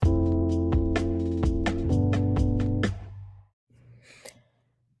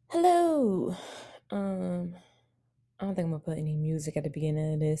don't think I'm gonna put any music at the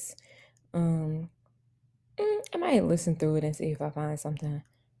beginning of this. Um, I might listen through it and see if I find something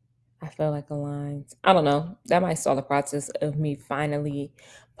I feel like aligns. I don't know. That might stall the process of me finally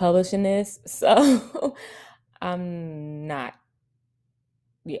publishing this. So I'm not.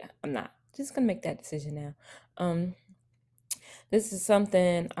 Yeah, I'm not. Just gonna make that decision now. Um, this is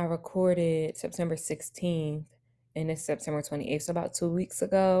something I recorded September 16th and it's September 28th, so about 2 weeks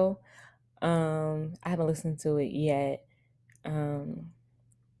ago. I haven't listened to it yet. Um,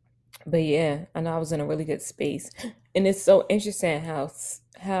 but yeah, I know I was in a really good space, and it's so interesting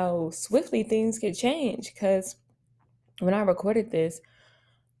how swiftly things could change. Because when I recorded this,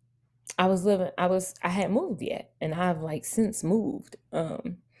 I hadn't moved yet, and I've like since moved.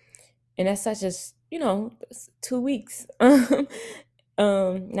 And that's such as 2 weeks,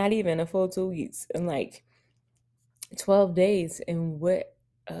 not even a full 2 weeks, and like 12 days, and what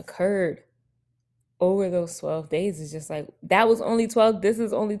occurred over those 12 days is just like that was only 12 this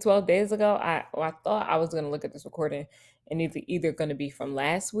is only 12 days ago. I thought I was going to look at this recording and either going to be from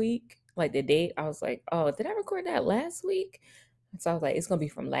last week, like the date. I was like, oh, did I record that last week? So I was like, it's going to be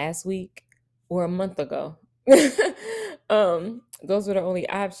from last week or a month ago. Those were the only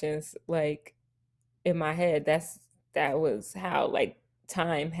options, like, in my head. That was how like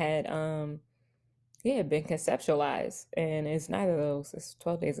time had yeah, been conceptualized, and it's neither of those. It's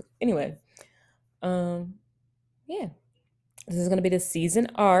 12 days anyway. um yeah, this is gonna be the season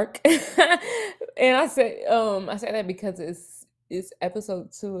arc. And I say that because it's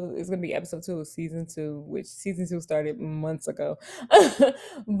episode two. It's gonna be episode two of season two, which season two started months ago.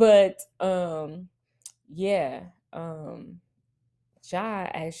 But yeah, Ja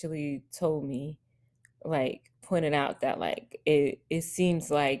actually told me, like, pointed out that like it seems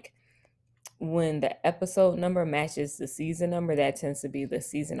like when the episode number matches the season number, that tends to be the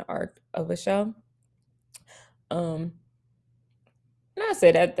season arc of a show. Um And I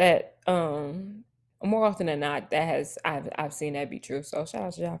say that more often than not, I've seen that be true. So shout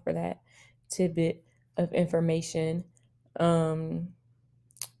out to y'all for that tidbit of information. Um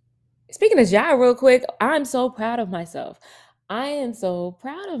Speaking of y'all real quick, I'm so proud of myself. I am so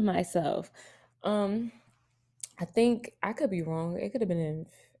proud of myself. Um I think I could be wrong. It could have been in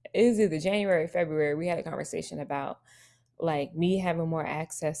it was either January or February. We had a conversation about like me having more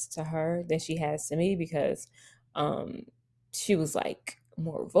access to her than she has to me, because um she was like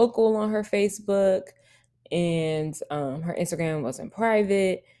more vocal on her Facebook, and her Instagram wasn't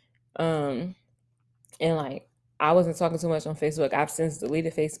private. Um and like I wasn't talking too much on Facebook. I've since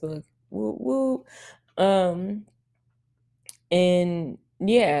deleted Facebook. Woo woo. Um and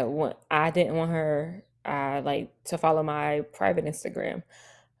yeah, I didn't want her like to follow my private Instagram.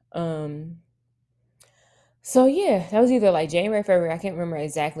 Um So yeah, that was either like January, February. I can't remember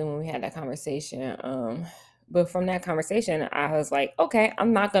exactly when we had that conversation. But from that conversation, I was like, okay,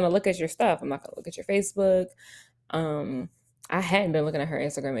 I'm not gonna look at your stuff. I'm not gonna look at your Facebook. Um, I hadn't been looking at her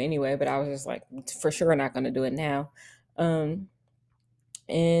Instagram anyway, but I was just like, for sure not gonna do it now. Um,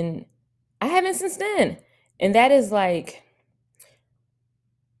 and I haven't since then. And that is like,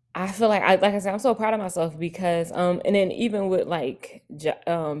 I feel like like I said, I'm so proud of myself because and then even with like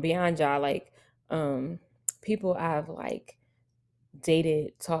beyond job, like um people I've like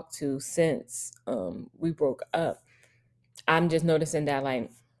dated, talked to since we broke up, I'm just noticing that like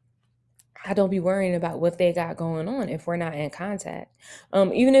I don't be worrying about what they got going on if we're not in contact.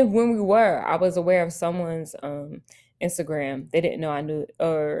 Even if when we were, I was aware of someone's Instagram. They didn't know I knew,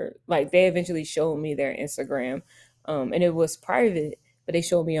 or like they eventually showed me their Instagram. And it was private, but they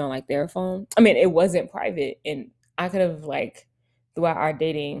showed me on like their phone. I mean, it wasn't private, and I could have like throughout our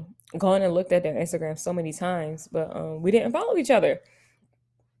dating gone and looked at their Instagram so many times, but we didn't follow each other.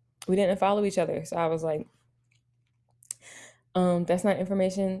 We didn't follow each other. So I was like, that's not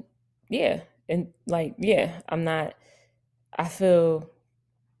information. Yeah. And like, yeah, I'm not, I feel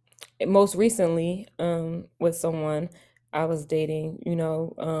most recently, with someone I was dating,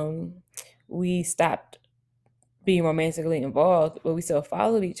 we stopped being romantically involved, but we still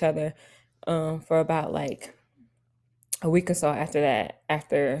followed each other, for about like a week or so after that,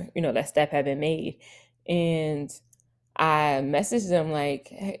 after, that step had been made. And I messaged them like,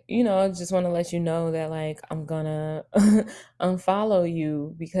 "Hey, just want to let you know that like I'm gonna unfollow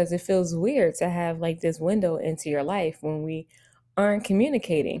you because it feels weird to have like this window into your life when we aren't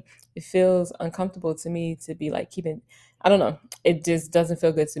communicating. It feels uncomfortable to me to be like keeping, I don't know. It just doesn't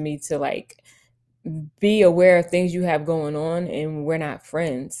feel good to me to like be aware of things you have going on and we're not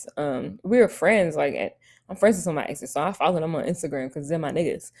friends. We were friends, like I'm friends with some of my exes, so I follow them on Instagram because they're my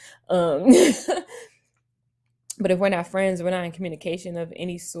niggas. Um But if we're not friends, we're not in communication of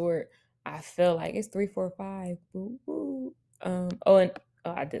any sort. I feel like it's 345. Woo, woo. Oh, and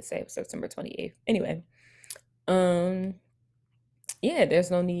I did say it was September 28th. Anyway, um, yeah,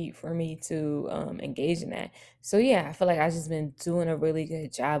 there's no need for me to engage in that. So yeah, I feel like I've just been doing a really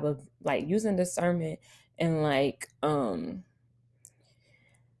good job of like using discernment and like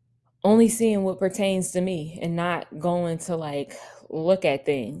only seeing what pertains to me and not going to like look at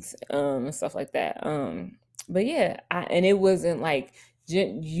things and stuff like that. But yeah, and it wasn't like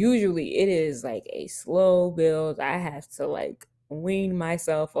usually it is like a slow build. I have to like wean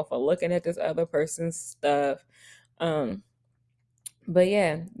myself off of looking at this other person's stuff. um but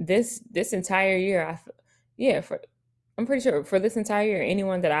yeah, this entire year yeah, for I'm pretty sure for this entire year,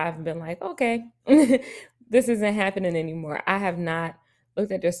 anyone that I've been like, okay, this isn't happening anymore, I have not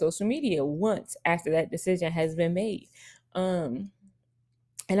looked at their social media once after that decision has been made. Um,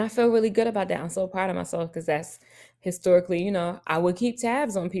 and I feel really good about that. I'm so proud of myself because that's historically, I would keep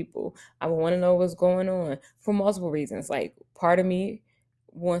tabs on people. I would want to know what's going on for multiple reasons. Like part of me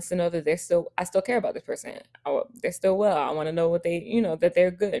wants to know that I still care about this person. They're still well. I want to know what that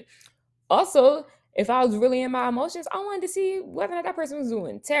they're good. Also, if I was really in my emotions, I wanted to see whether or not that person was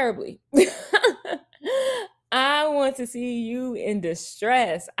doing terribly. I want to see you in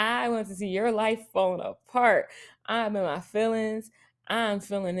distress. I want to see your life falling apart. I'm in my feelings. I'm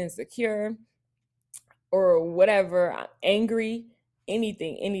feeling insecure or whatever. I'm angry,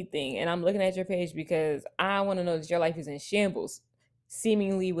 anything. And I'm looking at your page because I want to know that your life is in shambles,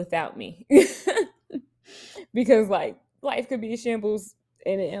 seemingly without me. Because like life could be in shambles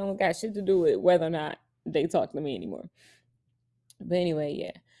and it don't got shit to do with whether or not they talk to me anymore. But anyway,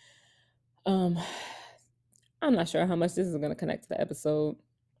 yeah. Um I'm not sure how much this is gonna connect to the episode.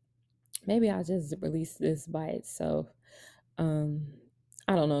 Maybe I'll just release this by itself. Um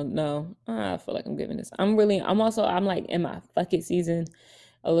I don't know. No, I feel like I'm giving this. I'm like in my fuck it season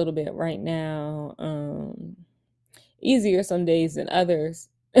a little bit right now. Easier some days than others.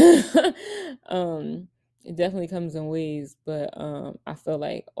 It definitely comes in waves, but I feel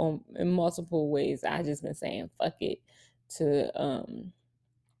like in multiple ways I just been saying fuck it to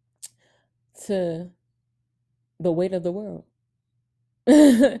to the weight of the world.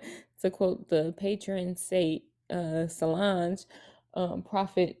 To quote the patron saint Solange,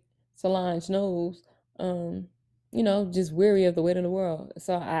 prophet Solange knows, just weary of the weight of the world.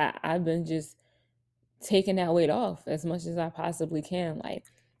 So I've been just taking that weight off as much as I possibly can. Like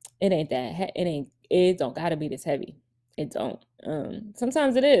it don't gotta be this heavy. It don't.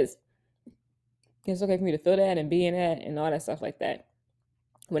 Sometimes it is. It's okay for me to feel that and be in that and all that stuff like that.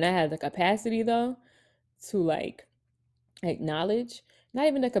 When I have the capacity though to like acknowledge, not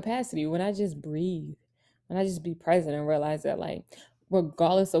even the capacity, when I just breathe, when I just be present and realize that like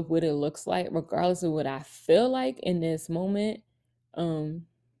regardless of what it looks like, regardless of what I feel like in this moment,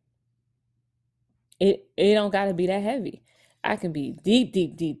 it don't gotta be that heavy. I can be deep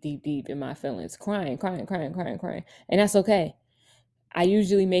in my feelings, crying, and that's okay. I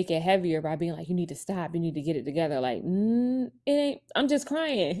usually make it heavier by being like, you need to stop, you need to get it together. Like, it ain't. I'm just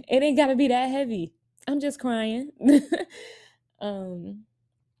crying. It ain't gotta be that heavy. I'm just crying. um,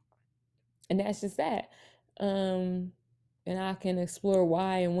 and that's just that. And I can explore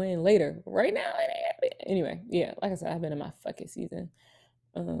why and when later. Right now, it ain't happening. Anyway, yeah, like I said, I've been in my fucking season.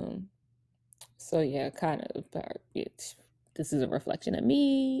 So yeah, kind of. This is a reflection of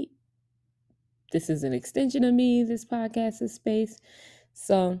me. This is an extension of me. This podcast is space.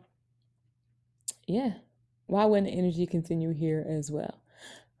 So yeah, why wouldn't the energy continue here as well?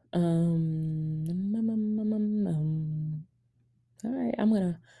 All right, I'm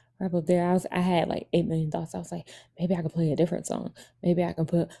gonna wrap up there. I had like 8 million thoughts. I was like, maybe I could play a different song. Maybe I can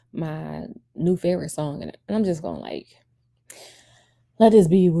put my new favorite song in it. And I'm just gonna like let this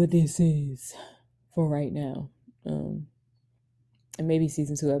be what this is for right now. And maybe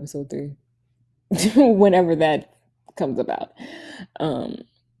season 2, episode 3, whenever that comes about,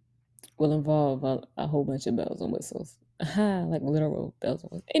 will involve a whole bunch of bells and whistles. Like literal bells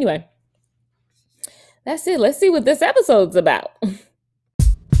and whistles. Anyway, that's it. Let's see what this episode's about.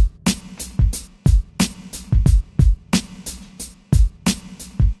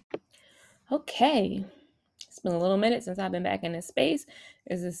 Okay. It's been a little minute since I've been back in this space.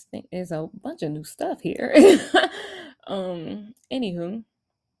 There's a bunch of new stuff here. Anywho,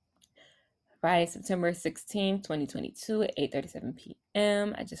 Friday, September 16th, 2022 at 8:37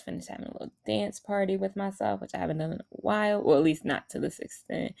 p.m. I just finished having a little dance party with myself, which I haven't done in a while, or at least not to this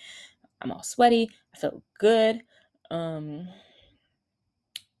extent. I'm all sweaty. I feel good. We're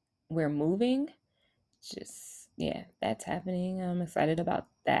moving. Just, yeah, that's happening. I'm excited about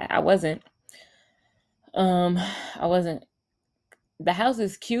that. I wasn't. The house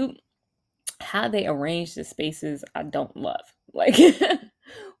is cute. how they arrange the spaces I don't love. Like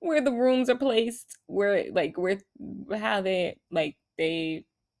where the rooms are placed, where how they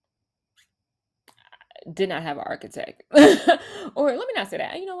did not have an architect. Or let me not say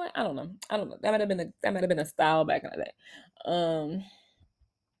that. You know what? I don't know. I don't know. That might have been a style back in the day. Um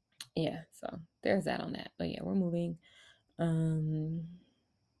yeah, so there's that on that. But yeah, we're moving. Um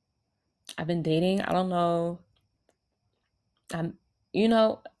I've been dating. I don't know. I'm you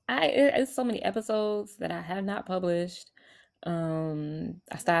know, it's so many episodes that I have not published. I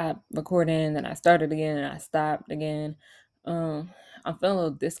stopped recording, then I started again, and I stopped again. Um I'm feeling a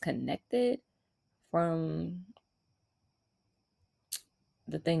little disconnected from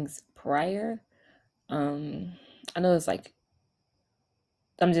the things prior. I know it's like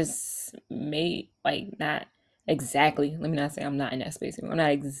I'm just made like not exactly. Let me not say I'm not in that space anymore. I'm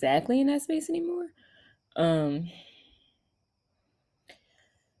not exactly in that space anymore. Um,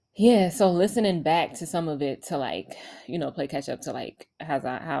 yeah. So listening back to some of it to like play catch up to like how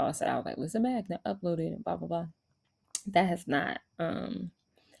I said I was like listen back, then upload it and blah blah blah. That has not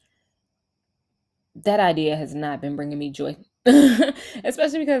that idea has not been bringing me joy,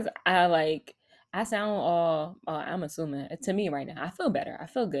 especially because I sound all I'm assuming to me right now. I feel better. I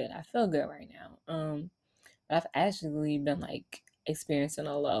feel good. I feel good right now. But I've actually been like experiencing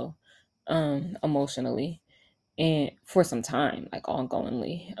a low, emotionally and for some time, like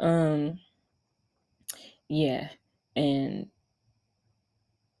ongoingly. Yeah, and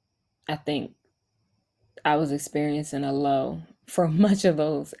I think I was experiencing a low for much of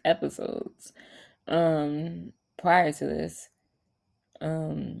those episodes prior to this.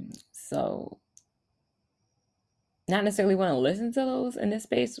 So not necessarily want to listen to those in this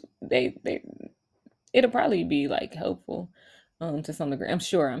space. They it'll probably be like helpful to some degree. I'm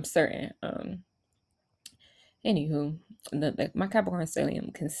sure, I'm certain. Anywho, my Capricorn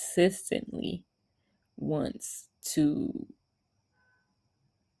stellium consistently wants to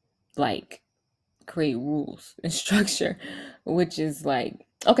like create rules and structure, which is like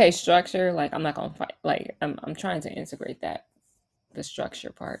okay, structure. Like I'm not gonna fight. Like I'm trying to integrate that the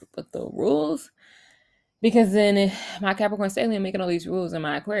structure part, but the rules because then my Capricorn stellium making all these rules, and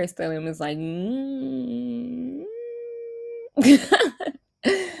my Aquarius stellium is like.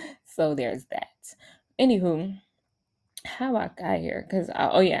 So there's that. Anywho, how I got here because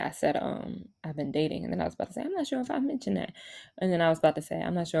oh yeah, I said I've been dating, and then I was about to say I'm not sure if I mentioned that, and then I was about to say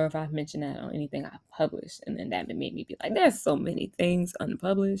I'm not sure if I've mentioned that on anything I published, and then that made me be like there's so many things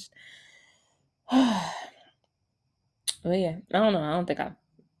unpublished. But yeah, I don't know. I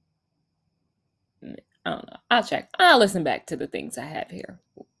don't know. I'll check. I'll listen back to the things I have here.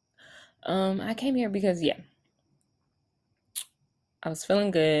 I came here because yeah, I was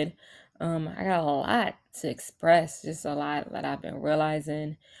feeling good. I got a lot to express, just a lot that I've been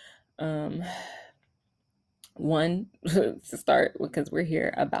realizing. Um, one to start because we're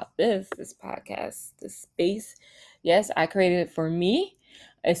here about this podcast, this space. Yes, I created it for me.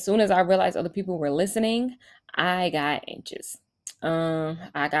 As soon as I realized other people were listening, I got anxious.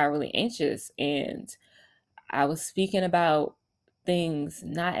 I got really anxious, and I was speaking about things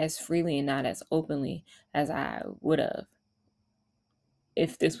not as freely and not as openly as I would have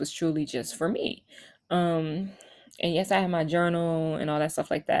if this was truly just for me. Um, and yes, I have my journal and all that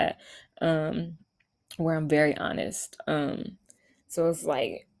stuff like that. Where I'm very honest. So it's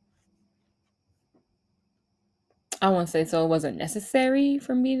like I want to say so it wasn't necessary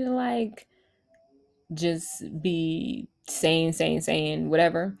for me to like just be saying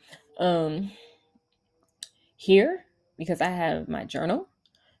whatever. Um Here because I have my journal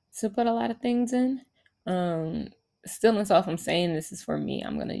to put a lot of things in. Um Still and so if I'm saying this is for me,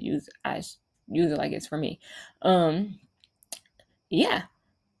 I'm gonna use it like it's for me. Yeah,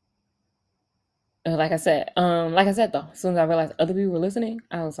 like I said though, as soon as I realized other people were listening,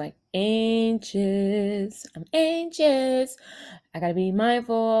 I was like anxious. I'm anxious. I gotta be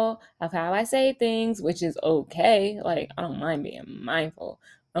mindful of how I say things, which is okay. Like I don't mind being mindful.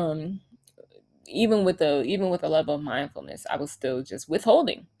 Um, even with the level of mindfulness, I was still just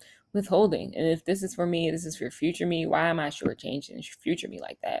withholding. And if this is for me, this is for future me. Why am I shortchanging future me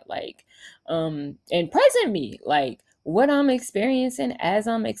like that? Like, and present me, like what I'm experiencing as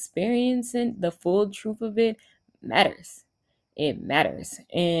I'm experiencing the full truth of it matters. It matters,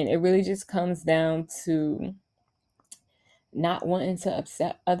 and it really just comes down to not wanting to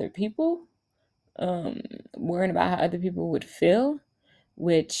upset other people, um, worrying about how other people would feel,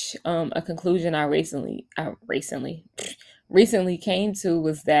 which a conclusion recently came to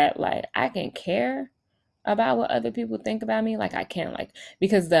was that like I can care about what other people think about me, like I can like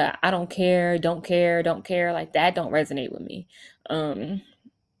because the I don't care, don't care, don't care, like that don't resonate with me. Um,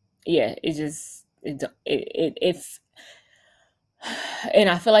 yeah, it just it and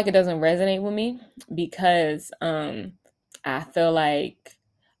I feel like it doesn't resonate with me because I feel like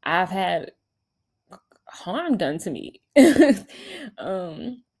I've had harm done to me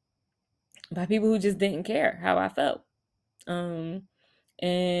um by people who just didn't care how I felt. Um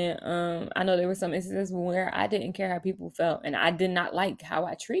and I know there were some instances where I didn't care how people felt and I did not like how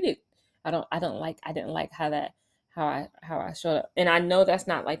I treated. I didn't like how that how I showed up. And I know that's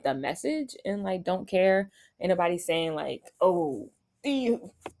not like the message and like don't care. Anybody saying like, oh, be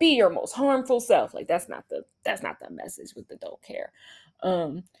your most harmful self. Like that's not the message with the don't care.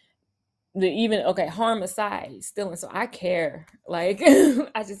 Um the even okay, harm aside, still, and so I care. Like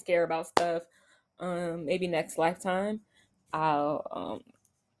I just care about stuff. Maybe next lifetime I'll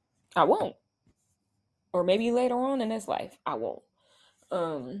I won't. Or maybe later on in this life, I won't.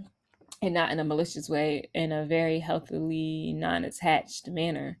 Um, and not in a malicious way, in a very healthily non-attached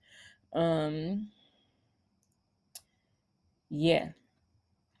manner. Um, yeah.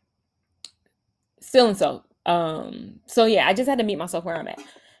 Still and so. So yeah, I just had to meet myself where I'm at.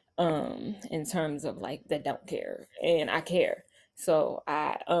 In terms of like the don't care. And I care. So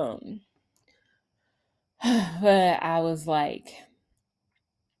but I was like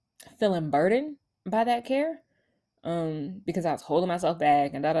feeling burdened by that care. Because I was holding myself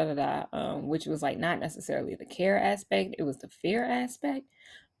back and da da da da, which was like not necessarily the care aspect, it was the fear aspect.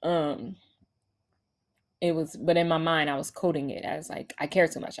 Um, it was, but in my mind, I was coding it as like, I care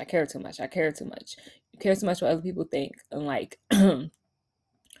too much, I care too much, I care too much, I care too much what other people think, and like,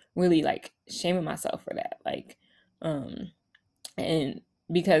 really like shaming myself for that, like, um, and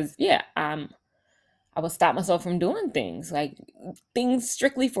because yeah, I would stop myself from doing things like things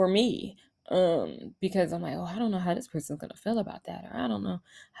strictly for me. Because I'm like, oh, I don't know how this person's gonna feel about that, or I don't know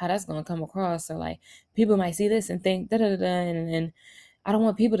how that's gonna come across, or like people might see this and think da da da, da, and I don't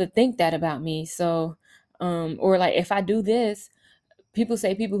want people to think that about me. So, or like if I do this, people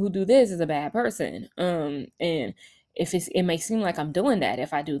say people who do this is a bad person. And if it may seem like I'm doing that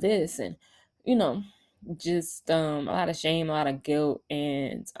if I do this, and you know, just a lot of shame, a lot of guilt,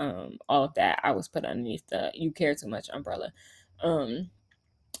 and all of that I was put underneath the you care too much umbrella. Um,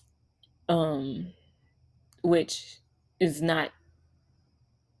 um, which is not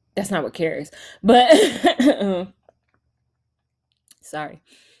that's not what cares. But sorry.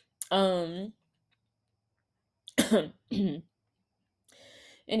 Um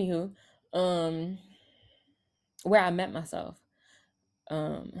anywho, um where I met myself.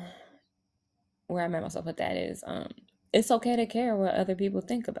 Um where I met myself with that is it's okay to care what other people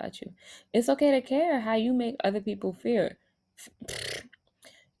think about you. It's okay to care how you make other people feel.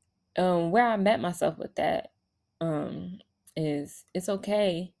 Where I met myself with that um is it's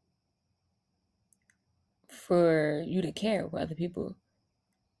okay for you to care what other people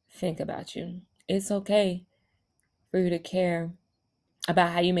think about you. It's okay for you to care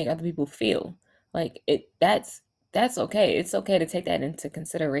about how you make other people feel. Like that's okay. It's okay to take that into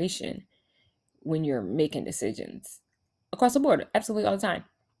consideration when you're making decisions across the board, absolutely all the time.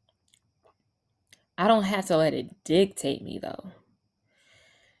 I don't have to let it dictate me though.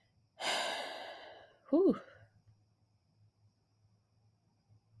 Whew.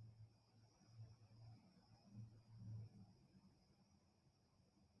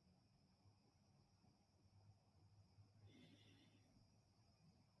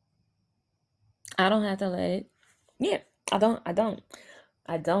 I don't have to let it. Yeah, I don't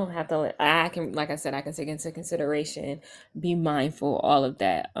have to let. I can, like I said, I can take into consideration, be mindful, all of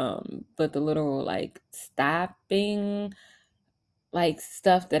that. But the literal like stopping, like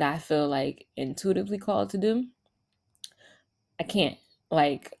stuff that I feel like intuitively called to do, I can't.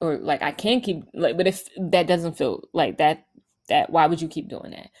 Like, or like I can keep like, but if that doesn't feel like that why would you keep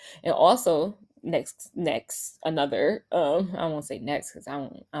doing that? And also next another I won't say next because I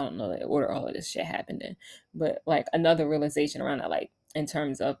don't know the order all of this shit happened in, but like another realization around that, like in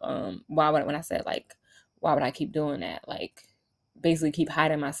terms of why would when I said like why would I keep doing that, like basically keep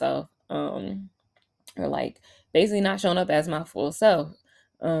hiding myself, or like basically not showing up as my full self,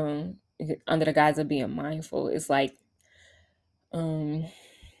 um under the guise of being mindful. It's like um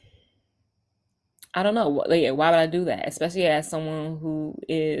I don't know like, why would I do that, especially as someone who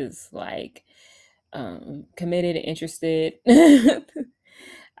is like committed and interested.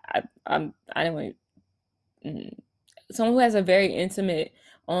 I don't want someone who has a very intimate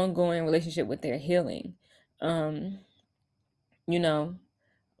ongoing relationship with their healing. um you know,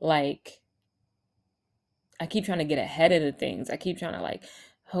 like I keep trying to get ahead of the things. I keep trying to like,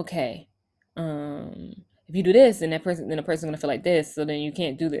 okay, if you do this, then the person's gonna feel like this, so then you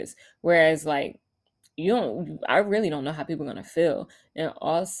can't do this. Whereas like I really don't know how people are gonna feel. And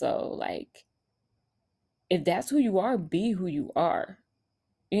also, like, if that's who you are, be who you are.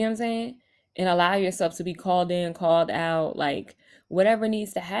 You know what I'm saying? And allow yourself to be called in, called out, like whatever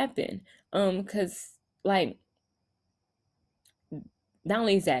needs to happen. Because like not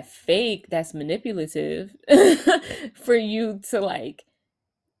only is that fake, that's manipulative for you to like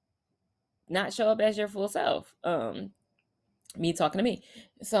not show up as your full self. Me talking to me.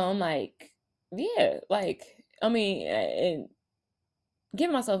 So I'm like, yeah, like I mean, and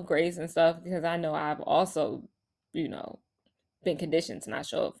give myself grace and stuff because I know I've also, you know, been conditioned to not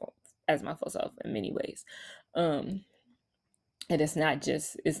show up as my full self in many ways. Um, and it's not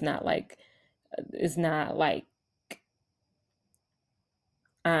like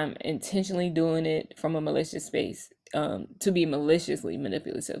I'm intentionally doing it from a malicious space to be maliciously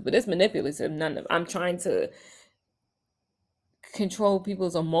manipulative, but it's manipulative. None of I'm trying to control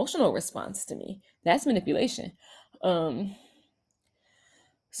people's emotional response to me. That's manipulation. Um,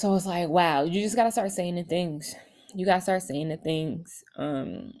 so it's like, wow, you just gotta start saying the things. You gotta start saying the things.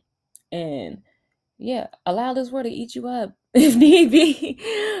 And yeah, allow this world to eat you up if need be.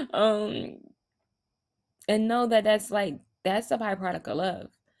 um, and know that that's a byproduct of love.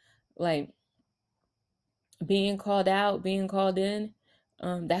 Like being called out, being called in,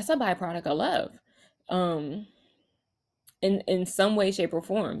 that's a byproduct of love. Um, in some way, shape, or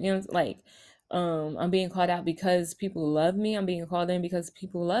form. You know, like I'm being called out because people love me. I'm being called in because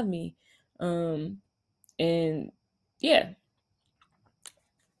people love me. Um, and yeah,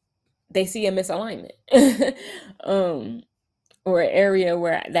 they see a misalignment. um, or an area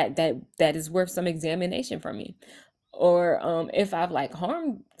where that is worth some examination from me. Or if I've like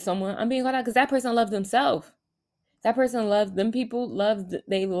harmed someone, I'm being called out because that person loved themselves. That person loves them. People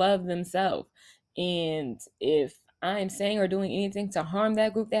they love themselves. And if I'm saying or doing anything to harm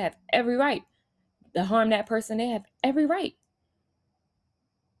that group, they have every right to harm that person. They have every right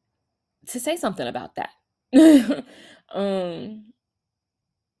to say something about that. um,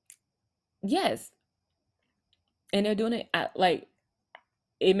 yes, and they're doing it like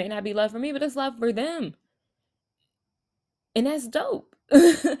it may not be love for me, but it's love for them, and that's dope.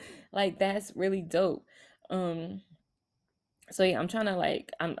 Like that's really dope. Um, so yeah, I'm trying to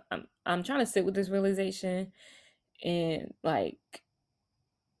like I'm trying to sit with this realization and like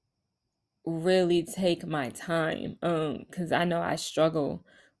really take my time because I know I struggle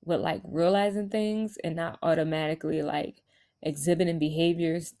with like realizing things and not automatically like exhibiting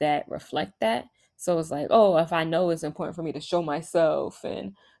behaviors that reflect that. So it's like, oh, if I know it's important for me to show myself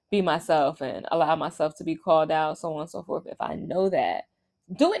and be myself and allow myself to be called out, so on and so forth, if I know that,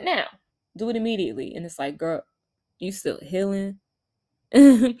 do it now, do it immediately. And it's like, girl, you still healing.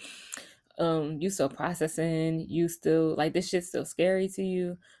 You still processing, you still like this shit's still scary to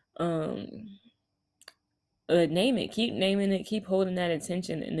you. um Name it, keep naming it, keep holding that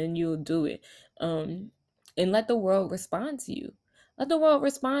attention, and then you'll do it. um and let the world respond to you. Let the world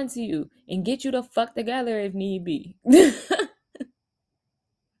respond to you and get you the fuck together if need be.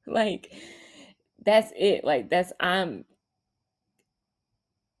 Like that's it. Like that's I'm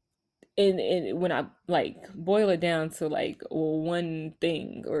in when I like boil it down to like one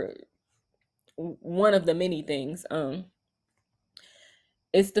thing or one of the many things,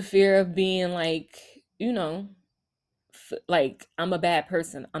 it's the fear of being like, you know, like I'm a bad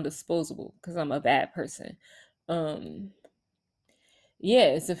person, I'm disposable because I'm a bad person. um yeah,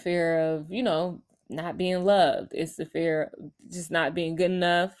 it's a fear of, you know, not being loved. It's the fear of just not being good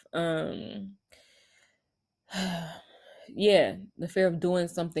enough. Yeah, the fear of doing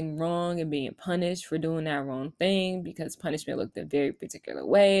something wrong and being punished for doing that wrong thing because punishment looked a very particular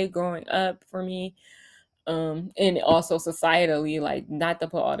way growing up for me. And also societally, like not to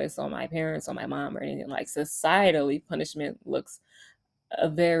put all this on my parents or my mom or anything, like societally punishment looks a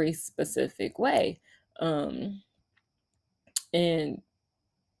very specific way. um and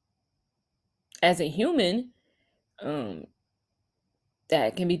as a human, um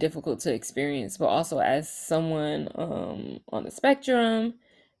that can be difficult to experience, but also as someone on the spectrum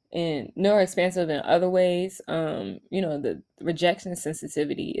and neuroexpansive in other ways, you know, the rejection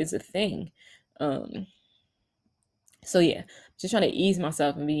sensitivity is a thing. um so yeah, just trying to ease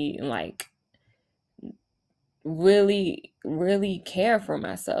myself and be like really care for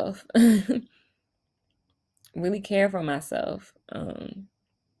myself. Really care for myself.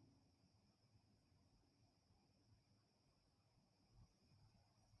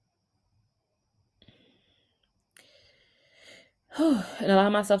 And allow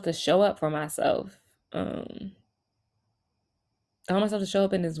myself to show up for myself. um allow myself to show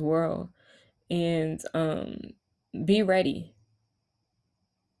up in this world and be ready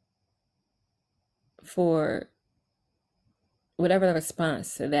for whatever the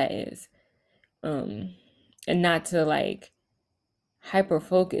response to that is. Um, and not to like hyper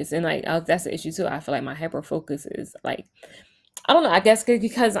focus. And like that's the issue too. I feel like my hyper focus is like, I don't know, I guess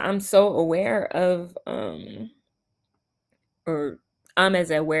because I'm so aware of or I'm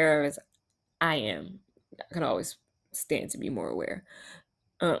as aware as I am. I can always stand to be more aware.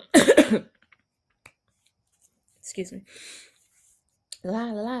 Um excuse me.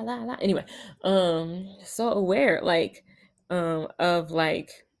 La la la la la. Anyway, so aware like of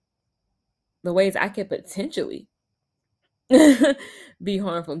like the ways I could potentially be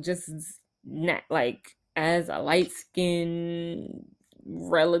harmful, just not like as a light skin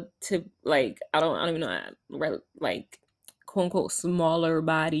relative, like I don't even know like quote unquote smaller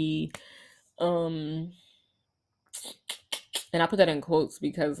body. um and I put that in quotes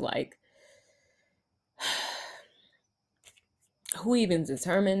because like who even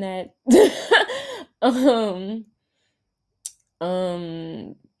determined that? um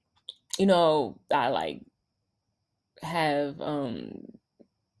um I like have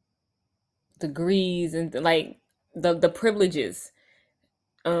degrees and like the privileges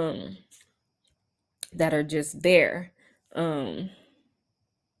um that are just there. um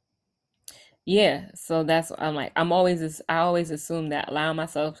yeah, so that's I'm like I always assume that allowing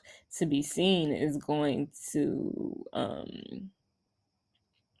myself to be seen is going to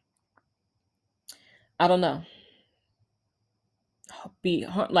I don't know,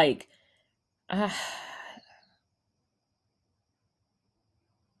 like uh,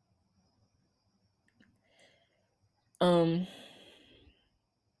 um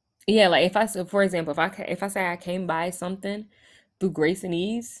yeah, like if for example, if I say I came by something through grace and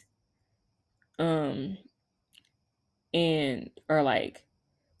ease, um and or like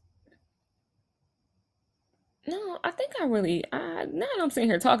no, I think I really, now that I'm sitting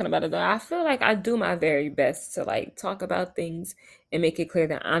here talking about it though, I feel like I do my very best to like talk about things and make it clear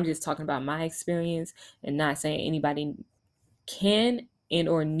that I'm just talking about my experience and not saying anybody can and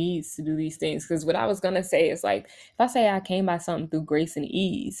or needs to do these things. Because what I was gonna say is like, if I say I came by something through grace and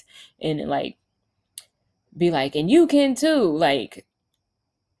ease, and like be like, and you can too, like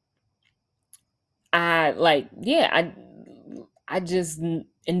I like, yeah, I just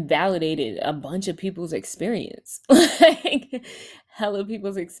invalidated a bunch of people's experience, like hella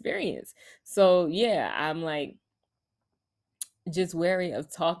people's experience. So yeah, I'm like just wary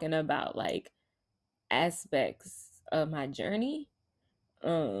of talking about like aspects of my journey,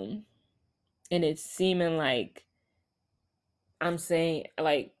 um, and it's seeming like I'm saying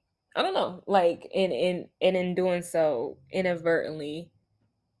like I don't know, like in doing so inadvertently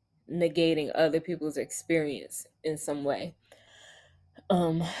negating other people's experience in some way.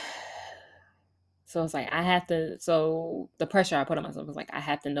 Um, So it's like I have to. So the pressure I put on myself is like I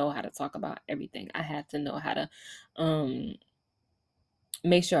have to know how to talk about everything. I have to know how to um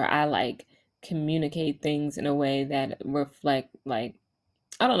make sure I like communicate things in a way that reflect like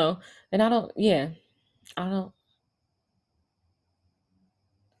I don't know. And I don't yeah, I don't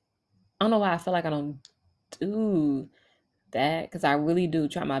I don't know why I feel like I don't do that because I really do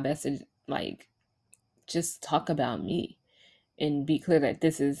try my best to like just talk about me and be clear that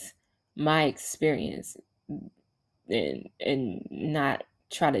this is my experience and not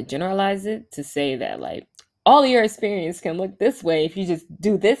try to generalize it to say that like all your experience can look this way if you just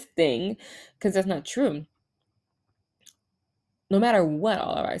do this thing, because that's not true. No matter what,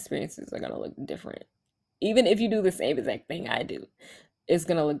 all of our experiences are going to look different. Even if you do the same exact thing I do, it's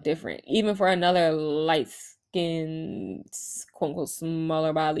going to look different. Even for another light skinned, quote unquote,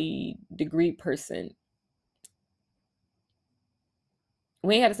 smaller body degree person,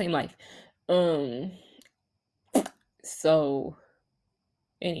 we ain't had the same life. Um, so,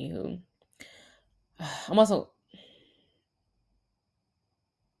 anywho, I'm also,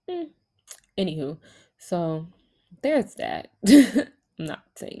 mm, anywho, so there's that. I'm not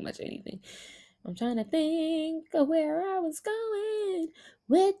saying much anything. I'm trying to think of where I was going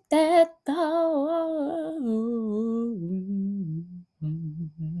with that thought.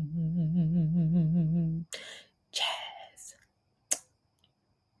 Jazz.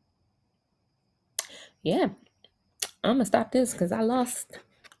 Yeah, I'm gonna stop this because I lost.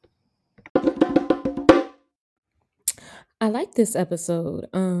 I like this episode.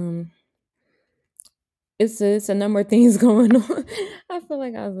 It's a number of things going on. I feel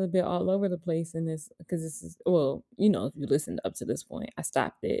like I was a bit all over the place in this because this is well, if you listened up to this point, I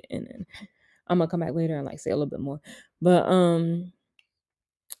stopped it and then I'm gonna come back later and like say a little bit more. But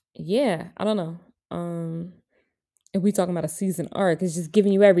yeah, I don't know. If we talking about a season arc, it's just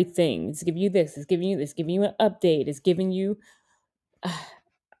giving you everything. It's giving you this, it's giving you this, giving you an update, it's giving you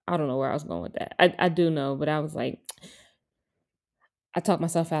I I don't know where I was going with that. I do know, but I was like, I talked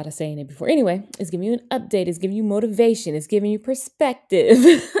myself out of saying it before. Anyway, it's giving you an update. It's giving you motivation. It's giving you perspective.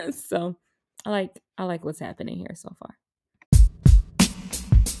 So I like what's happening here so far.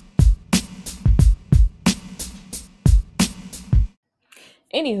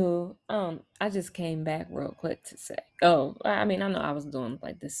 Anywho, I just came back real quick to say, oh, I mean, I know I was doing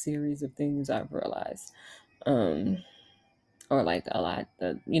like this series of things I've realized, um, or like a lot,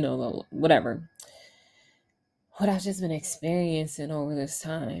 whatever, what I've just been experiencing over this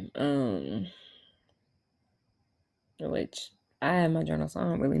time, which I have my journal, so I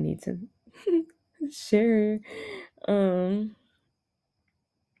don't really need to share, um,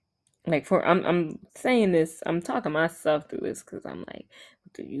 like I'm saying this, I'm talking myself through this because I'm like,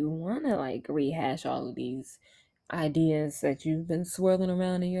 do you want to like rehash all of these ideas that you've been swirling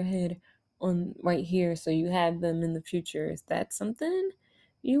around in your head on right here so you have them in the future? Is that something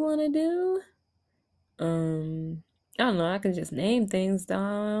you want to do? I don't know, I can just name things.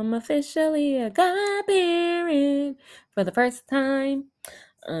 I'm officially a godparent for the first time.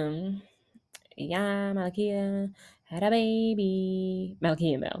 Yeah, Malakia had a baby.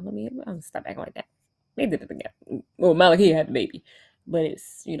 Malakia and Mel. I'm stop acting like that. They did it again. Well, Malakia had the baby, but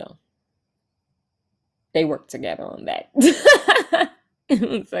it's, they worked together on that.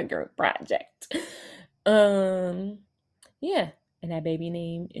 It's a group project. Yeah, and that baby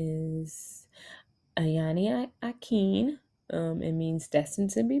name is Ayani Akin. It means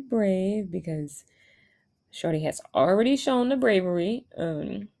destined to be brave because Shorty has already shown the bravery.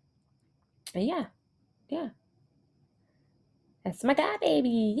 And yeah, that's my god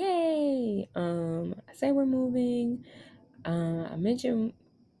baby. Yay! I say we're moving. I mentioned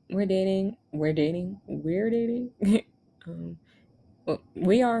we're dating. We're dating. um, well,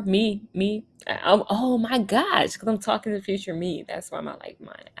 we are me. Oh my gosh, because I'm talking to the future me. That's why my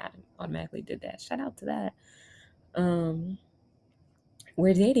mind automatically did that. Shout out to that. Um,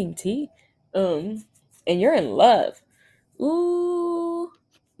 we're dating, T. And you're in love. Ooh,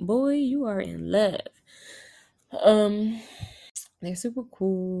 boy, you are in love. Um, they're super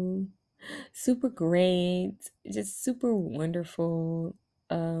cool, super great, just super wonderful.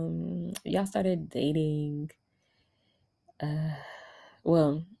 Y'all started dating. Uh,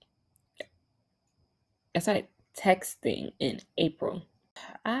 well, I started texting in April.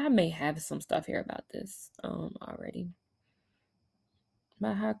 I may have some stuff here about this already.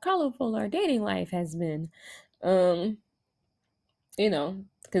 About how colorful our dating life has been. Um,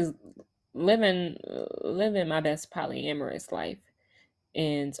 because living my best polyamorous life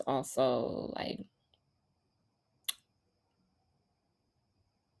and also like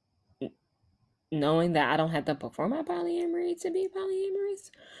knowing that I don't have to perform my polyamory to be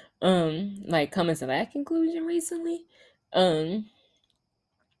polyamorous. Like coming to that conclusion recently. Um,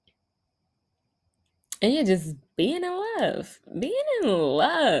 and yeah, just being in love. Being in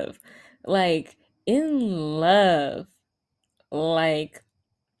love. Like in love. Like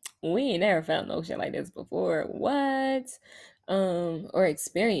we ain't never felt no shit like this before. What? Or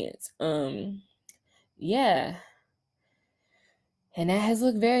experience. Yeah. And that has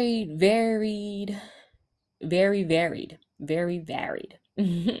looked very varied, very varied, very varied.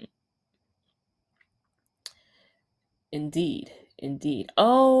 Indeed, indeed.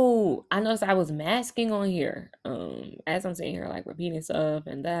 Oh, I noticed I was masking on here. As I'm sitting here, like repeating stuff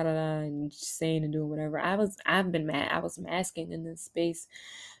and da da da, and just saying and doing whatever. I've been mad. I was masking in this space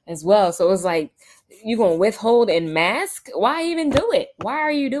as well. So it was like, you gonna withhold and mask? Why even do it? Why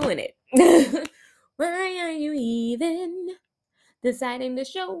are you doing it? Why are you even deciding to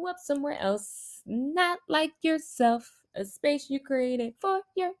show up somewhere else, not like yourself, a space you created for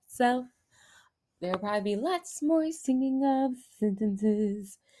yourself? There'll probably be lots more singing of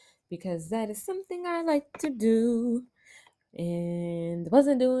sentences because that is something I like to do. And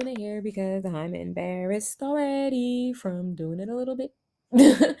wasn't doing it here because I'm embarrassed already from doing it a little bit.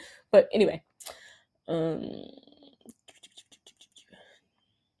 But anyway, um,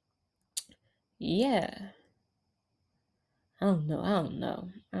 yeah. I don't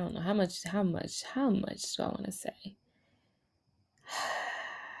know how much do I want to say?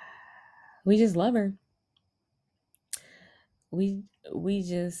 We just love her. We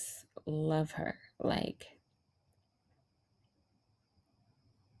just love her. Like,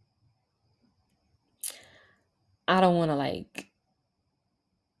 I don't want to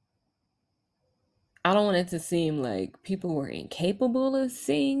I don't want it to seem like people were incapable of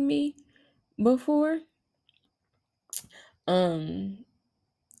seeing me before. Um,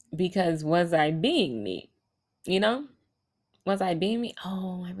 because was I being me? You know? Was I being me?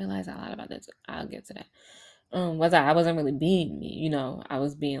 Oh, I realized a lot about this. I'll get to that. I wasn't really being me, you know. I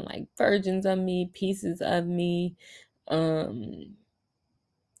was being like versions of me, pieces of me. Um,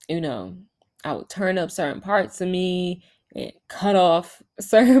 you know, I would turn up certain parts of me and cut off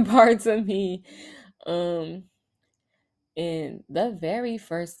certain parts of me. Um, and the very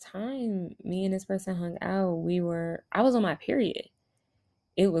first time me and this person hung out, I was on my period.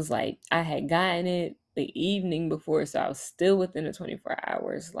 It was like I had gotten it the evening before, so I was still within the 24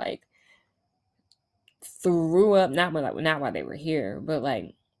 hours. Like, threw up, not while they were here, but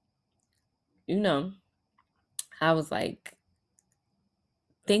like, you know, I was like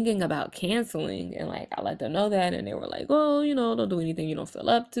thinking about canceling, and like I let them know that, and they were like, "Oh, you know, don't do anything you don't feel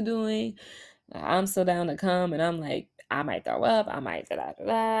up to doing." I'm still down to come, and I'm like, I might throw up, I might da da da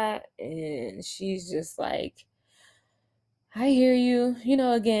da, and she's just like, "I hear you, you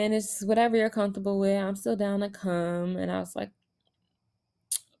know. Again, it's whatever you're comfortable with. I'm still down to come," and I was like,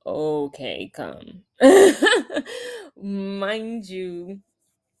 "Okay, come." Mind you,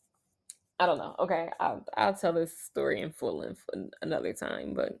 I don't know. Okay, I'll tell this story in full length another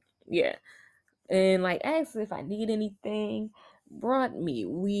time, but yeah. And like asked if I need anything, brought me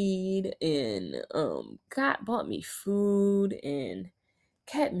weed, and got bought me food and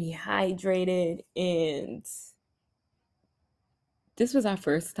kept me hydrated, and this was our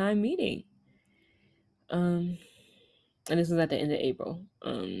first time meeting. Um and this was at the end of April.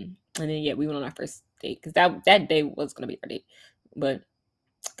 And then yeah, we went on our first date because that day was gonna be our date, but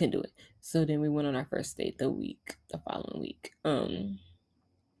couldn't do it. So then we went on our first date the following week.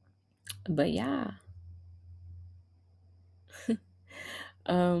 But yeah.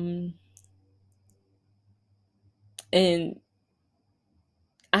 Um and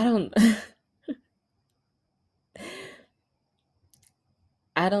I don't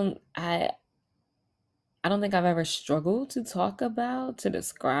I don't I don't think I've ever struggled to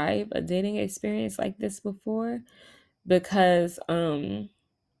describe a dating experience like this before, because I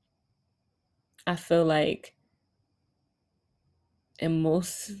feel like in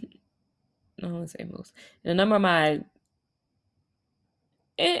most no, I won't say most, in a number of my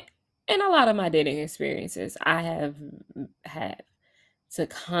in, in a lot of my dating experiences, I have had to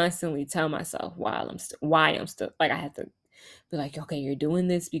constantly tell myself why I'm still, like, I have to be like, okay, you're doing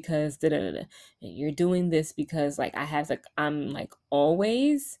this because da da da, da, and you're doing this because, like, I'm like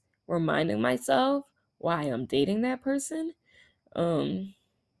always reminding myself why I'm dating that person, um,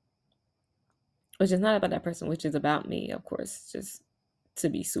 which is not about that person, which is about me, of course, just to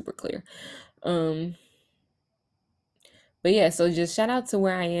be super clear. Um, but yeah, so just shout out to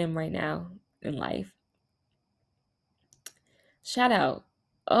where I am right now in life. Shout out.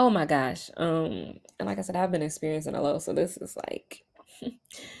 Oh my gosh. And like I said, I've been experiencing a low, so this is like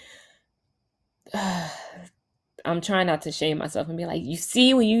I'm trying not to shame myself and be like, you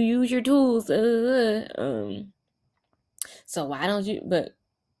see when you use your tools. So why don't you? But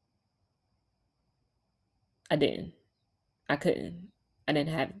I didn't. I couldn't. I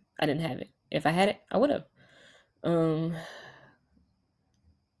didn't have it. If I had it, I would have. Um.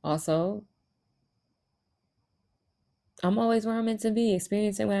 Also, I'm always where I'm meant to be,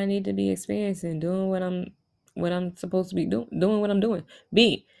 experiencing what I need to be experiencing, doing what I'm supposed to be doing what I'm doing.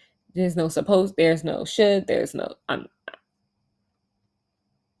 Be. There's no supposed. There's no should. There's no. I'm.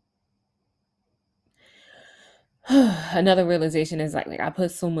 Another realization is like I put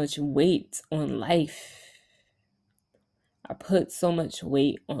so much weight on life. I put so much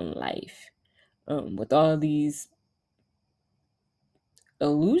weight on life, with all these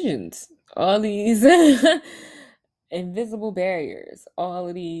illusions, all these invisible barriers,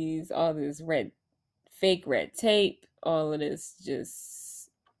 all this fake red tape, all of this just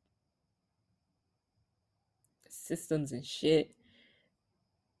systems and shit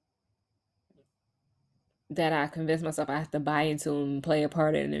that I convince myself I have to buy into and play a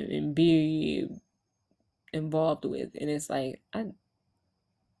part in and be involved with. And it's like,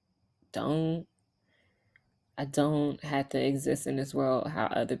 don't I don't have to exist in this world how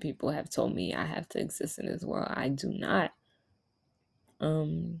other people have told me I have to exist in this world. I do not.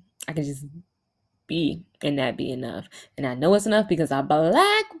 I can just be, and that be enough. And I know it's enough because a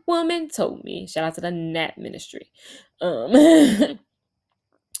black woman told me. Shout out to the Nat Ministry. But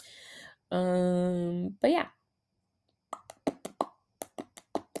yeah.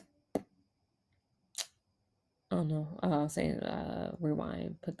 I don't know. I was saying,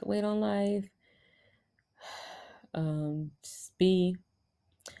 rewind, put the weight on life. Just be.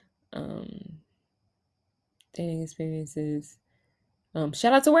 Dating experiences.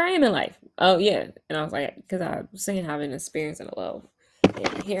 Shout out to where I am in life. Oh yeah, and I was like, because I was saying having experience in a love,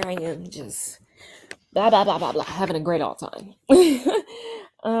 and here I am just blah blah blah blah blah, having a great all time.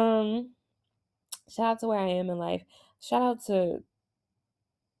 um, Shout out to where I am in life. Shout out to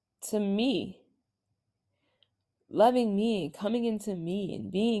me, loving me and coming into me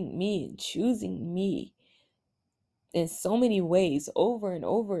and being me and choosing me in so many ways over and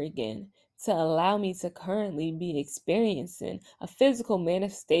over again to allow me to currently be experiencing a physical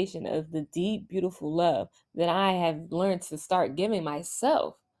manifestation of the deep, beautiful love that I have learned to start giving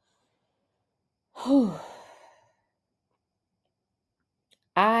myself.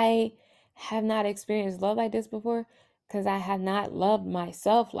 I have not experienced love like this before because I have not loved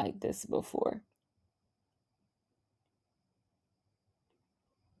myself like this before.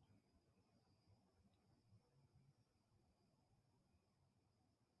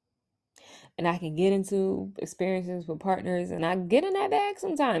 And I can get into experiences with partners, and I get in that bag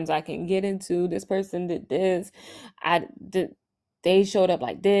sometimes. I can get into this person did this, I did, they showed up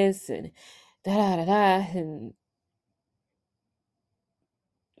like this, and da da da da. And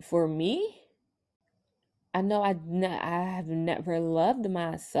for me, I know I have never loved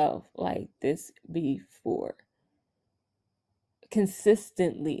myself like this before,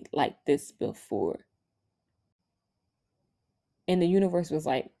 consistently like this before. And the universe was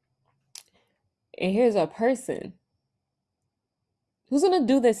like, and here's a person who's gonna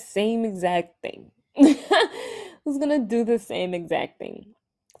do the same exact thing. Who's gonna do the same exact thing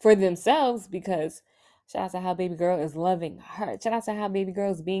for themselves, because shout out to how baby girl is loving her. Shout out to how baby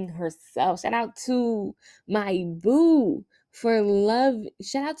girl is being herself. Shout out to my boo for love.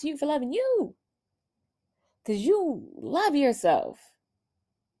 Shout out to you for loving you. Cause you love yourself.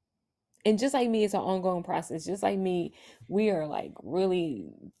 And just like me, it's an ongoing process. Just like me, we are like really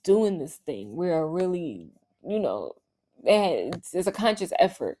doing this thing. We are really, you know, it's a conscious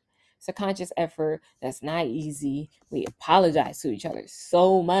effort. It's a conscious effort that's not easy. We apologize to each other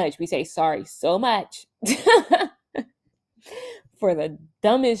so much. We say sorry so much for the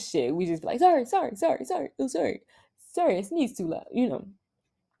dumbest shit. We just be like, sorry, sorry, sorry, sorry, oh sorry, sorry, it sneezed too loud, you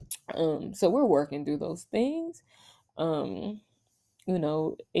know. So we're working through those things. You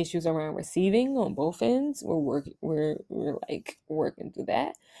know, issues around receiving on both ends. We're like working through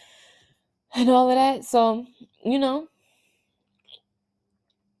that and all of that. So, you know,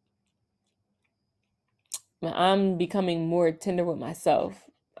 I'm becoming more tender with myself.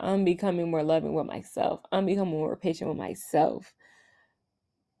 I'm becoming more loving with myself. I'm becoming more patient with myself.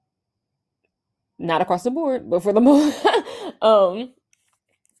 Not across the board, but for the most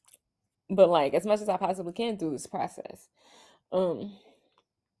but like as much as I possibly can through this process. Um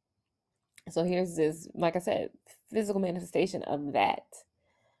so here's this, like I said, physical manifestation of that.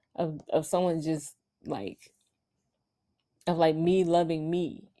 Of someone just like of like me loving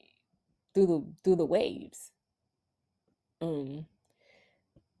me through the waves. Um,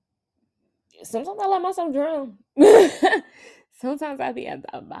 Sometimes I let myself drown. Sometimes I be at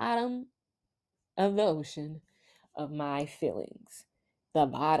the bottom of the ocean of my feelings, the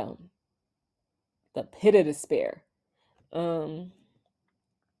bottom, the pit of despair. Um,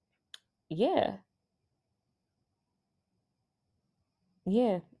 yeah,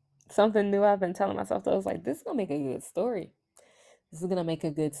 yeah. Something new I've been telling myself though is like, this is gonna make a good story. This is gonna make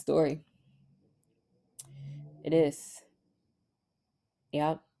a good story. It is.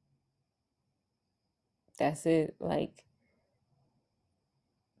 Yep. That's it. Like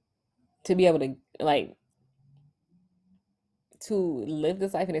to be able to like to live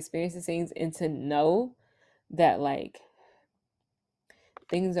this life and experience these things and to know that like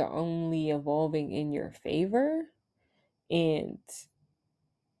things are only evolving in your favor, and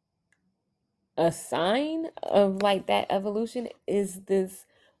a sign of like that evolution is this: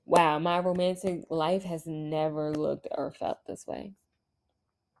 wow, my romantic life has never looked or felt this way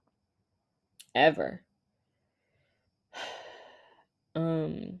ever.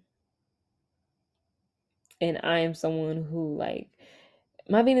 um and I am someone who like,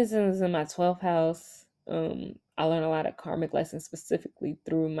 my Venus is in my 12th house. I learned a lot of karmic lessons specifically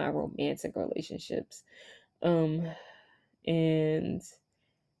through my romantic relationships. And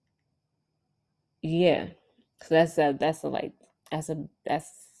yeah, so that's a like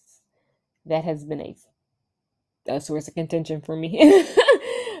that has been a source of contention for me.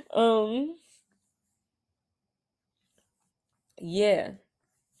 um yeah,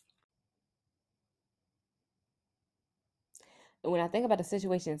 when I think about the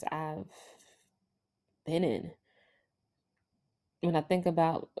situations I've been in, when I think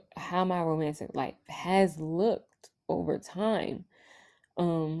about how my romantic life has looked over time,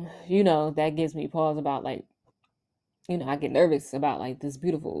 you know, that gives me pause about like, you know, I get nervous about like this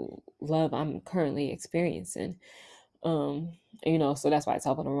beautiful love I'm currently experiencing. Um, you know, so that's why it's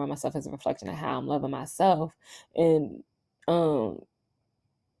helping to remind myself as a reflection of how I'm loving myself. And um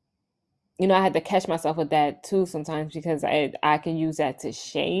I had to catch myself with that too sometimes, because I can use that to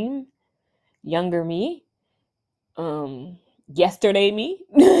shame younger me, um, yesterday me,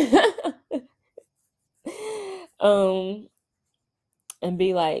 um, and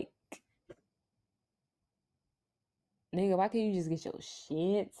be like, nigga, why can't you just get your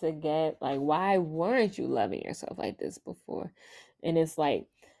shit together? Like, why weren't you loving yourself like this before? And it's like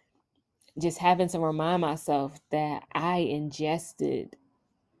just having to remind myself that I ingested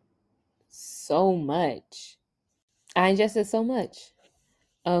so much. I ingested so much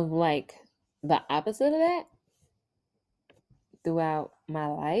of like the opposite of that throughout my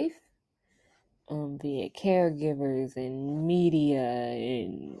life, be it caregivers and media,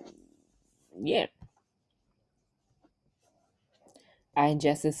 and yeah, I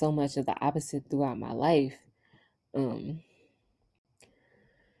ingested so much of the opposite throughout my life. Um,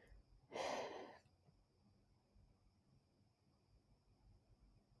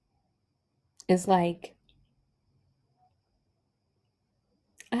 it's like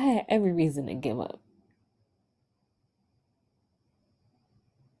I had every reason to give up.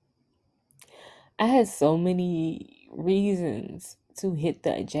 I had so many reasons to hit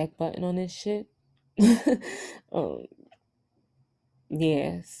the eject button on this shit. um,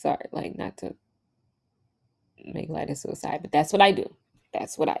 yeah, sorry, like not to make light of suicide, but that's what I do.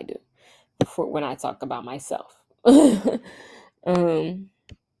 That's what I do for when I talk about myself. um,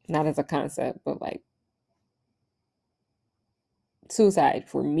 not as a concept, but like suicide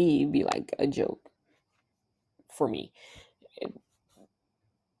for me be like a joke for me.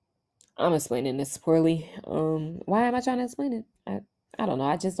 I'm explaining this poorly. Why am I trying to explain it? I don't know.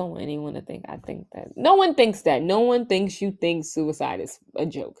 I just don't want anyone to think I think that. No one thinks that. No one thinks you think suicide is a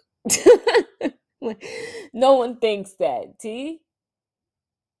joke. Like, no one thinks that. T.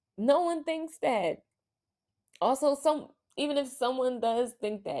 No one thinks that. Also, even if someone does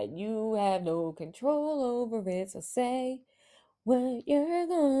think that, you have no control over it. So say what you're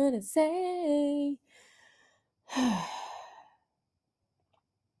gonna say.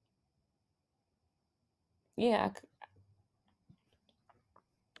 Yeah.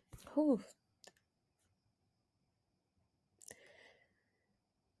 Whew.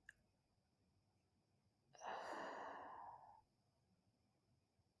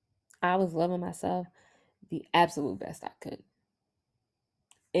 I was loving myself the absolute best I could.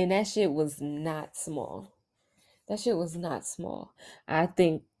 And that shit was not small. That shit was not small. I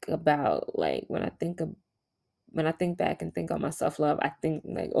think about like when I think back and think on my self love, I think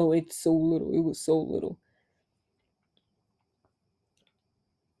like, oh, it's so little. It was so little.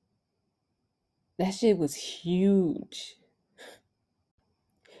 That shit was huge.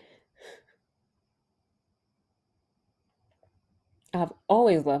 I've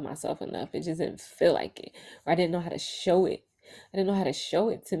always loved myself enough. It just didn't feel like it. Or I didn't know how to show it. I didn't know how to show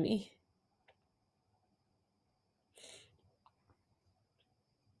it to me.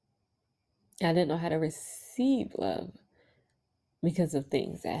 I didn't know how to receive love because of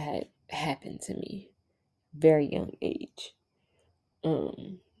things that had happened to me very young age.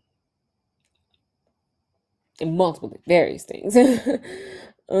 Um and multiple various things.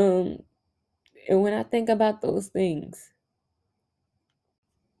 um and when I think about those things,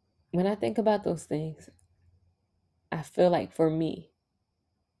 I feel like for me,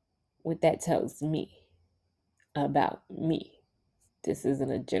 what that tells me about me, this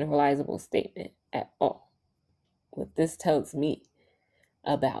isn't a generalizable statement at all. What this tells me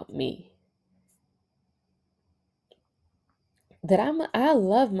about me, that I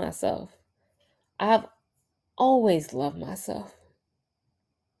love myself. I've always loved myself.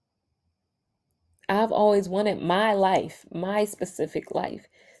 I've always wanted my life, my specific life,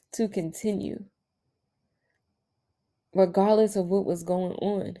 to continue, regardless of what was going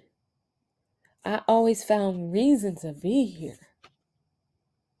on. I always found reason to be here.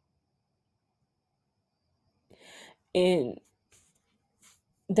 And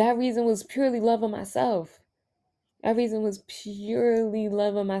that reason was purely love of myself. That reason was purely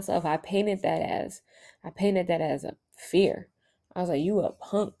love of myself. I painted that as a fear. I was like, you a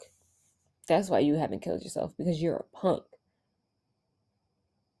punk. That's why you haven't killed yourself, because you're a punk.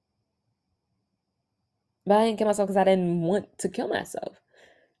 But I didn't kill myself because I didn't want to kill myself.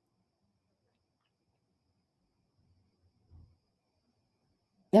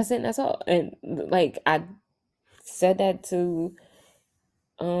 That's it. That's all. And like I said that to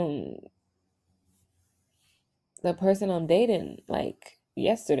um the person I'm dating like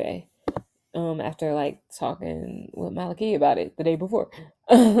yesterday. After like talking with Maliki about it the day before.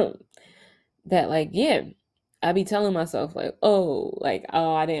 That like, yeah, I be telling myself like,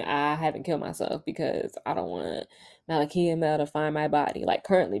 I haven't killed myself because I don't want Malachi and Mel to find my body. Like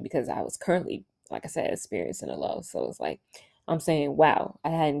currently, because I was currently, like I said, experiencing a loss. So it's like I'm saying, wow,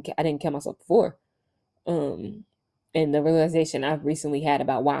 I didn't kill myself before. Um, and the realization I've recently had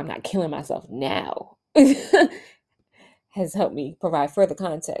about why I'm not killing myself now has helped me provide further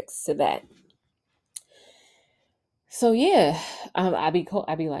context to that. So yeah, I be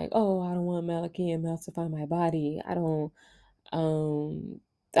like, oh, I don't want Malachi and Mel to find my body. Um,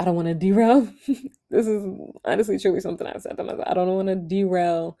 I don't want to derail. This is honestly truly something I said to myself. I don't want to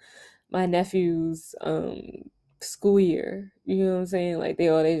derail my nephew's school year. You know what I'm saying? Like they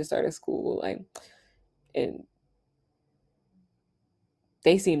just started school, like, and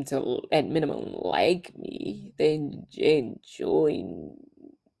they seem to at minimum like me. They enjoy.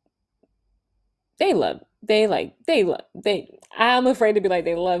 They. I'm afraid to be like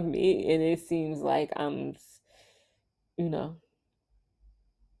they love me, and it seems like you know,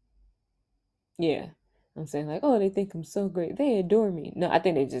 yeah. I'm saying like, oh, they think I'm so great. They adore me. No, I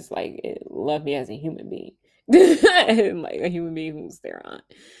think they just like love me as a human being, and like a human being who's their aunt.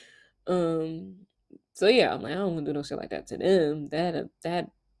 Um. So yeah, I'm like, I don't want to do no shit like that to them.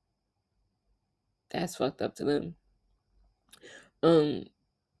 That's fucked up to them. Um.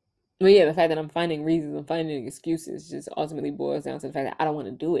 But yeah, the fact that I'm finding reasons, I'm finding excuses, just ultimately boils down to the fact that I don't want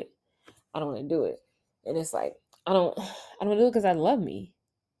to do it. I don't want to do it, and it's like I don't do it because I love me.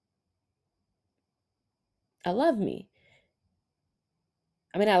 I love me.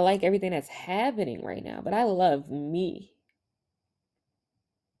 I mean, I like everything that's happening right now, but I love me.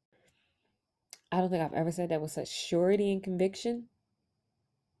 I don't think I've ever said that with such surety and conviction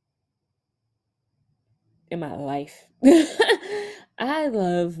in my life. I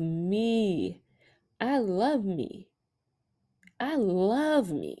love me. I love me. I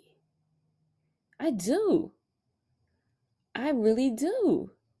love me. I do. I really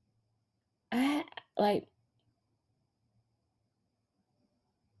do. I like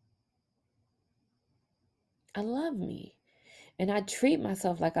I love me. And I treat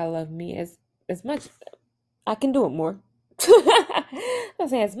myself like I love me as much. I can do it more. I'm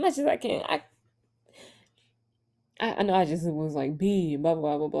saying as much as I can. I know I just was like B blah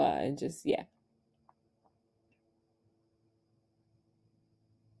blah blah blah and just yeah.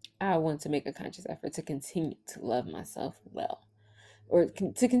 I want to make a conscious effort to continue to love myself well, or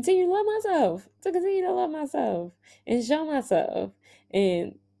to continue to love myself, to continue to love myself and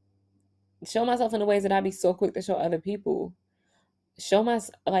and show myself in the ways that I be so quick to show other people. Show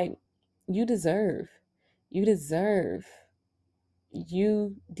myself like you deserve, you deserve,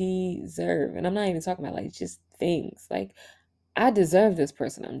 you deserve, and I'm not even talking about like just things like I deserve this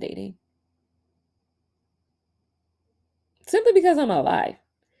person I'm dating simply because I'm alive.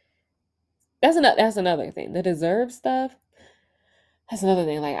 That's another thing. The deserve stuff. That's another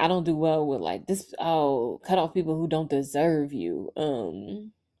thing. Like I don't do well with like this. Oh, cut off people who don't deserve you.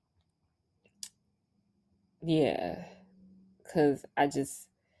 Yeah, because I just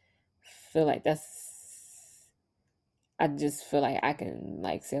feel like that's. I just feel like I can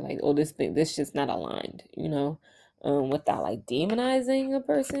like say like, oh, this just not aligned. Without like demonizing a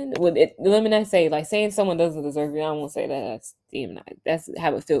person. Let me not say like saying someone doesn't deserve you. I won't say that that's demonized. That's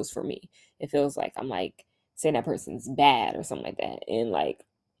how it feels for me. It feels like I'm like saying that person's bad or something like that, and like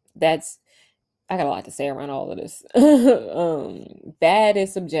that's I got a lot to say around all of this. Bad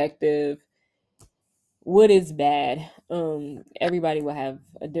is subjective. What is bad? Everybody will have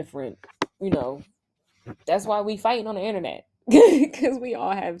a different, you know. That's why we fighting on the internet because we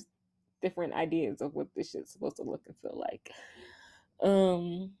all have different ideas of what this shit's supposed to look and feel like.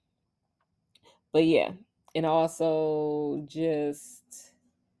 Um, but yeah, and also just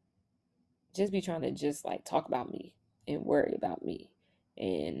be trying to just like talk about me and worry about me,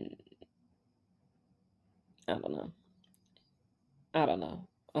 and I don't know. I don't know.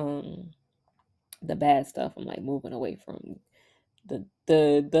 The bad stuff I'm like moving away from the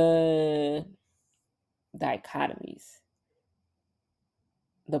dichotomies,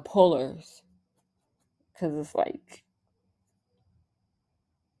 the polars, because it's like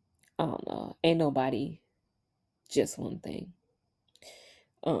I don't know, ain't nobody just one thing.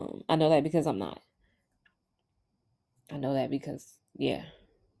 I know that because I'm not. I know that because yeah,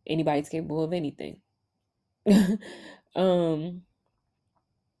 anybody's capable of anything. um,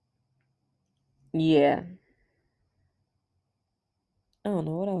 yeah, I don't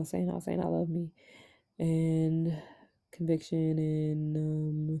know what I was saying. I was saying I love me and conviction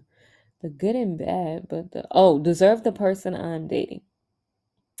and the good and bad, but deserve the person I'm dating.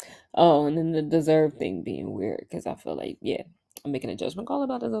 Oh, and then the deserve thing being weird because I feel like, yeah, I'm making a judgment call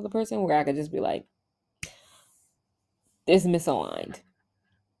about this other person where I could just be like, It's misaligned.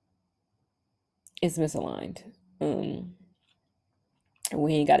 It's misaligned.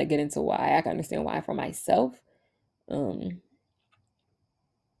 We ain't got to get into why. I can understand why for myself. But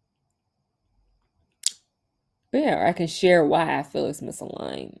yeah, I can share why I feel it's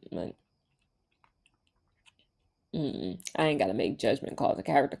misaligned. Like, I ain't got to make judgment calls or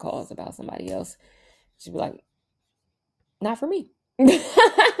character calls about somebody else. She'd be like, not for me.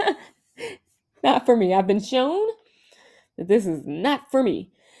 Not for me. I've been shown that this is not for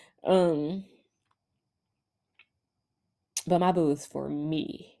me. But my boo is for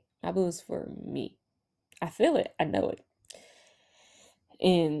me. My boo is for me. I feel it. I know it.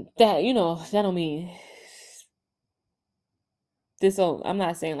 And that, that don't mean this. So I'm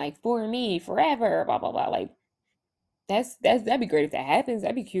not saying like for me forever, blah blah blah. Like that'd be great if that happens.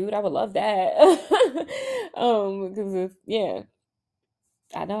 That'd be cute. I would love that. Because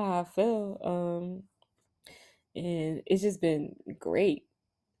I know how I feel. And it's just been great.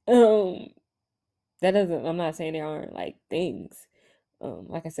 That doesn't. I'm not saying there aren't like things.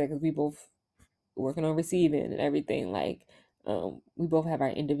 Like I said, because we both working on receiving and everything. Like, we both have our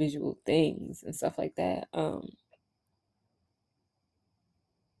individual things and stuff like that.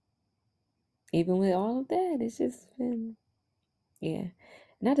 Even with all of that, it's just been, yeah.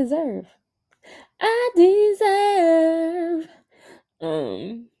 And I deserve.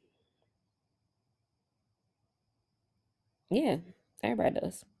 Yeah, everybody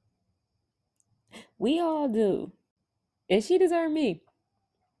does. We all do. And she deserve me.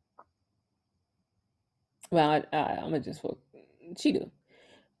 Well, I'm gonna just, she do.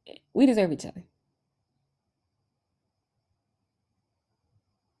 We deserve each other.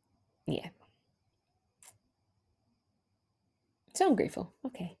 Yeah. So I'm grateful.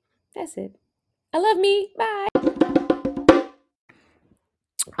 Okay. That's it. I love me. Bye.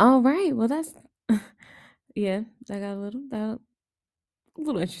 All right. Well, that's yeah. I got a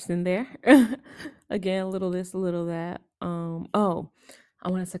little interesting there. Again, a little this, a little that. Oh, I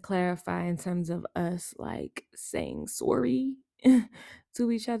wanted to clarify in terms of us like saying sorry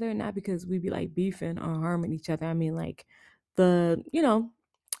to each other, not because we be like beefing or harming each other. I mean like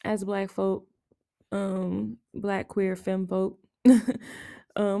as black folk, black queer femme folk,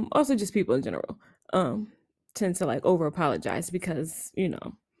 also just people in general, tend to like over apologize because,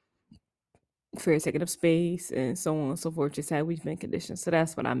 fear of taking up space and so on and so forth, just how we've been conditioned. So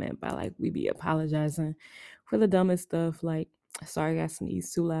that's what I meant by like we be apologizing for the dumbest stuff, like sorry I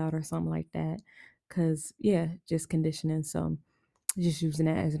sneezed too loud or something like that. Cause yeah, just conditioning. So just using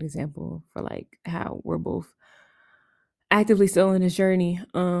that as an example for like how we're both actively still in this journey,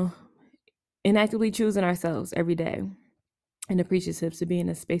 and actively choosing ourselves every day and appreciative to be in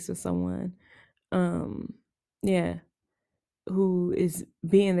a space with someone. Yeah, who is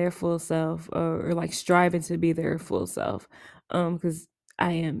being their full self, or like striving to be their full self, because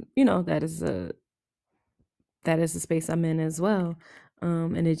I am, that is the space I'm in as well,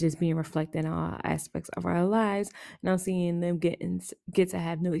 and it just being reflected in all aspects of our lives. And I'm seeing them get to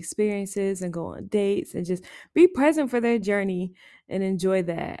have new experiences and go on dates and just be present for their journey and enjoy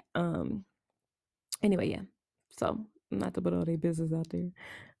that. Anyway, yeah, so not to put all their business out there.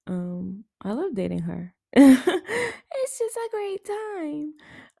 I love dating her. It's just a great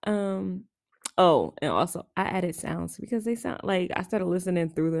time. Oh, and also I added sounds because they sound like I started listening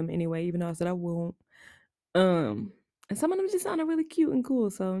through them anyway, even though I said I won't. And some of them just sounded really cute and cool.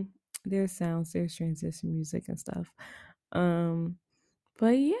 So there's sounds, there's transition music and stuff.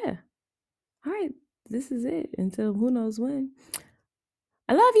 But yeah. All right. This is it until who knows when.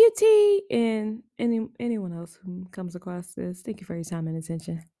 I love you, T, and anyone else who comes across this. Thank you for your time and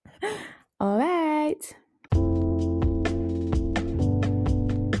attention. All right.